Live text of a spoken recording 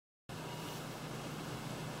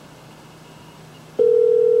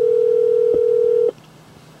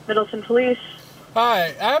Middleton Police.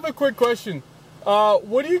 Hi, I have a quick question.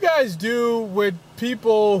 What do you guys do with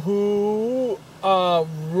people who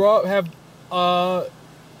rub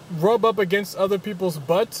up against other people's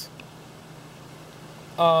butts?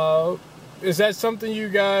 Is that something you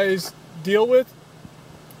guys deal with?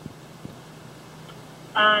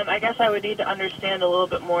 I guess I would need to understand a little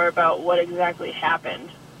bit more about what exactly happened.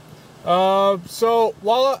 So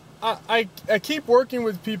while I keep working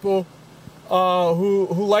with people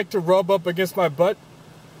who like to rub up against my butt,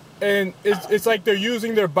 and it's like they're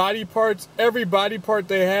using their body parts, every body part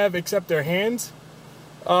they have except their hands,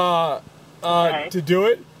 Okay. to do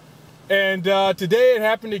it. And today it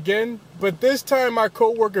happened again, but this time my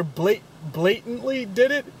coworker blatantly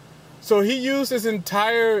did it. So he used his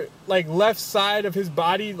entire left side of his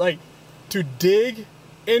body to dig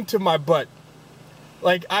into my butt.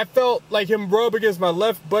 Like I felt like him rub against my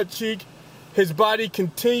left butt cheek. His body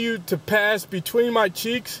continued to pass between my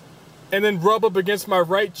cheeks and then rub up against my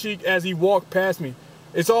right cheek as he walked past me.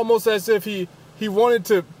 It's almost as if he wanted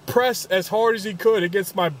to press as hard as he could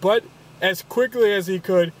against my butt as quickly as he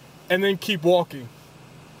could and then keep walking.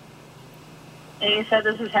 And you said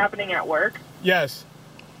this is happening at work? Yes.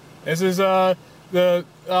 This is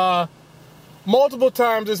multiple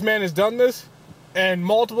times this man has done this, and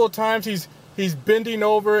multiple times he's bending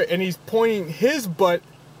over and he's pointing his butt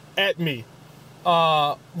at me.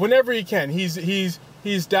 Whenever he can, he's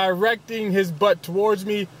directing his butt towards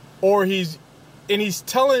me, or he's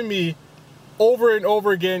telling me over and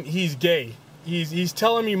over again he's gay. He's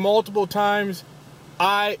telling me multiple times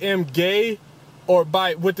I am gay, or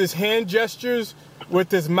with his hand gestures,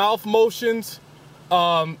 with his mouth motions,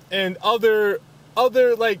 and other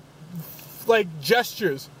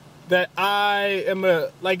gestures that I am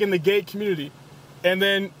in the gay community. And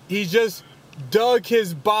then he just dug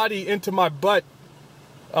his body into my butt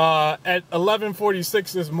at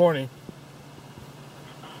 11:46 this morning.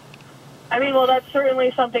 I mean, well, that's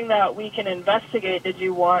certainly something that we can investigate. Did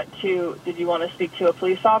you want to speak to a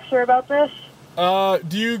police officer about this?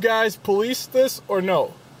 Do you guys police this or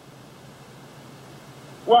no?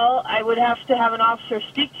 Well, I would have to have an officer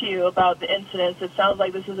speak to you about the incidents. It sounds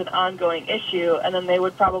like this is an ongoing issue, and then they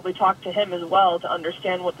would probably talk to him as well to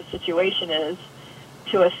understand what the situation is,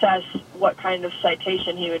 to assess what kind of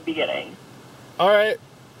citation he would be getting. All right.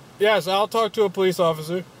 Yes, I'll talk to a police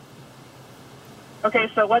officer. Okay,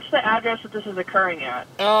 so what's the address that this is occurring at?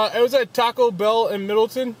 It was at Taco Bell in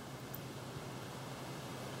Middleton.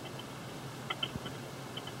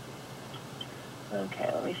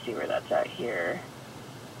 Okay, let me see where that's at here.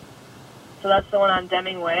 So that's the one on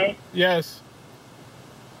Deming Way? Yes.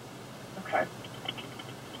 Okay.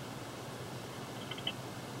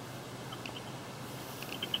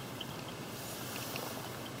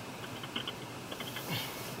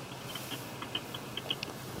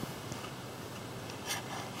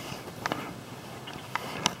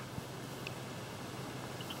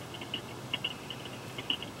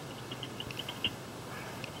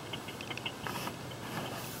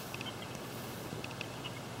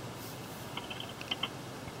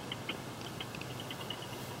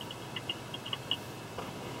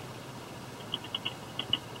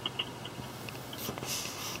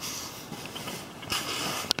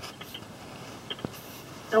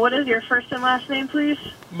 So what is your first and last name, please?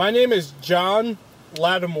 My name is John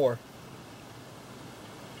Lattimore.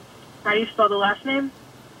 How do you spell the last name?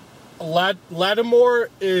 Lattimore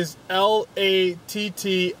is Lattimore.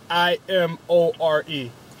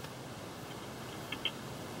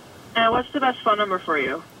 And what's the best phone number for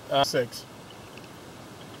you? 6.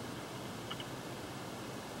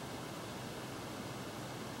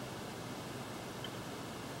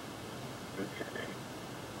 Okay.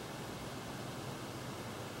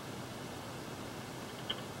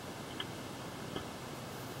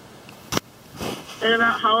 And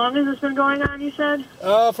about how long has this been going on, you said?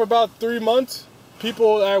 For about 3 months.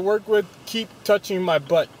 People I work with keep touching my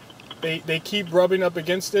butt. They keep rubbing up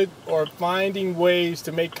against it or finding ways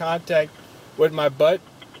to make contact with my butt.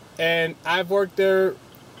 And I've worked there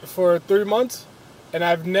for 3 months, and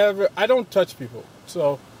I don't touch people.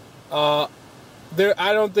 So, I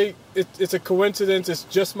don't think it's a coincidence. It's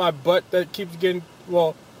just my butt that keeps getting,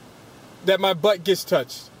 that my butt gets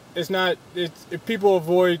touched. It's not, if people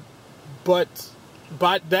avoid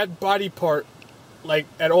that body part,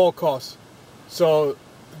 at all costs. So,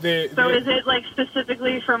 So is it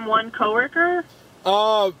specifically from one coworker?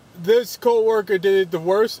 This coworker did it the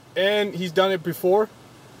worst, and he's done it before.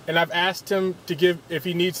 And I've asked him if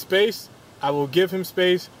he needs space, I will give him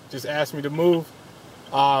space. Just ask me to move.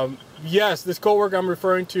 Yes, this coworker I'm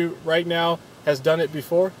referring to right now has done it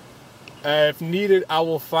before. If needed, I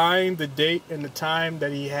will find the date and the time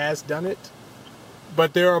that he has done it.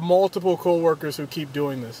 But there are multiple co-workers who keep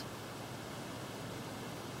doing this.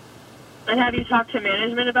 And have you talked to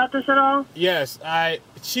management about this at all? Yes,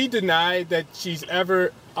 she denied that she's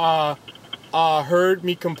ever heard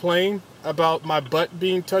me complain about my butt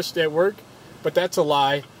being touched at work, but that's a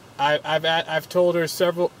lie. I've told her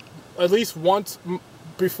at least once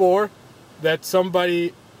before, that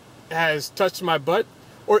somebody has touched my butt,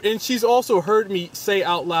 and she's also heard me say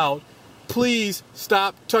out loud, "Please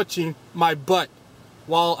stop touching my butt,"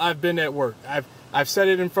 while I've been at work. I've said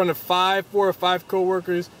it in front of 4 or 5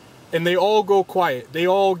 coworkers, and they all go quiet. They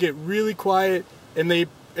all get really quiet, and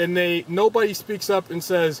nobody speaks up and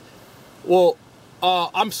says, "Well,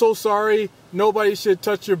 I'm so sorry. Nobody should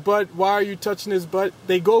touch your butt. Why are you touching his butt?"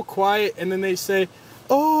 They go quiet, and then they say,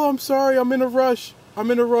 "Oh, I'm sorry. I'm in a rush.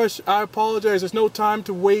 I apologize. There's no time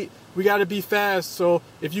to wait. We got to be fast. So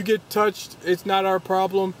if you get touched, it's not our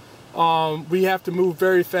problem. We have to move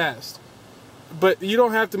very fast." But you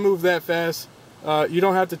don't have to move that fast. You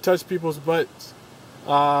don't have to touch people's butts.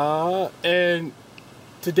 And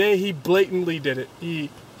today he blatantly did it. He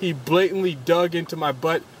blatantly dug into my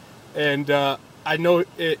butt, and I know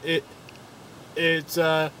it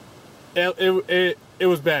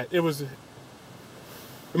was bad. It was,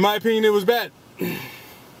 in my opinion, it was bad.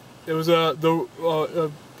 It was a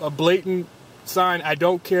blatant sign. I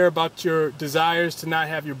don't care about your desires to not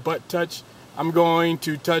have your butt touched. I'm going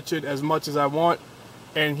to touch it as much as I want,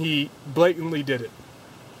 and he blatantly did it.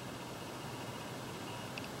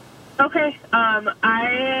 Okay,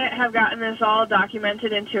 I have gotten this all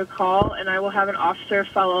documented into a call, and I will have an officer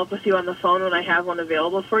follow up with you on the phone when I have one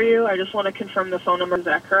available for you. I just want to confirm the phone number. Is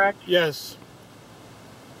that correct? Yes.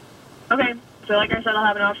 Okay, so like I said, I'll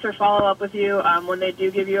have an officer follow up with you. When they do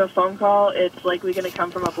give you a phone call, it's likely going to come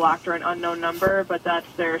from a blocked or an unknown number, but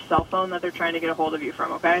that's their cell phone that they're trying to get a hold of you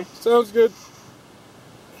from, okay? Sounds good.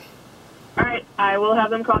 All right, I will have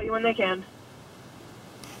them call you when they can.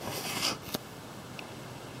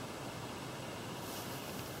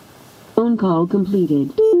 Phone call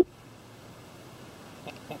completed.